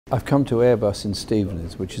I've come to Airbus in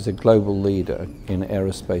Stevenage, which is a global leader in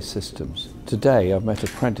aerospace systems. Today I've met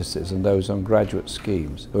apprentices and those on graduate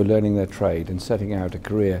schemes who are learning their trade and setting out a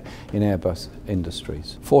career in Airbus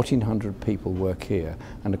industries. 1,400 people work here,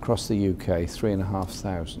 and across the UK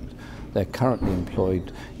 3,500. They're currently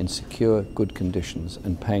employed in secure, good conditions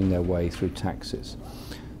and paying their way through taxes.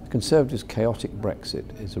 The Conservatives' chaotic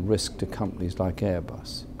Brexit is a risk to companies like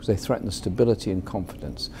Airbus because they threaten the stability and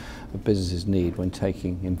confidence that businesses need when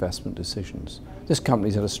taking investment decisions. This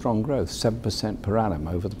company's had a strong growth, 7% per annum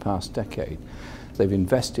over the past decade. They've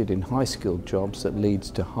invested in high-skilled jobs that leads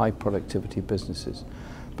to high productivity businesses.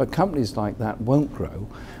 But companies like that won't grow,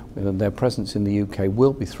 and their presence in the UK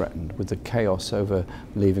will be threatened with the chaos over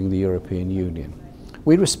leaving the European Union.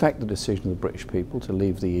 We respect the decision of the British people to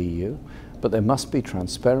leave the EU, but there must be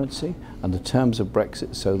transparency and the terms of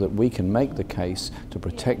Brexit so that we can make the case to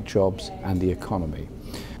protect jobs and the economy.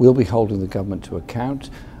 We'll be holding the government to account,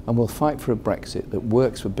 and we'll fight for a Brexit that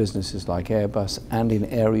works for businesses like Airbus and in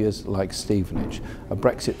areas like Stevenage, a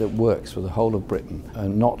Brexit that works for the whole of Britain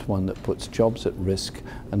and not one that puts jobs at risk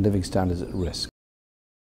and living standards at risk.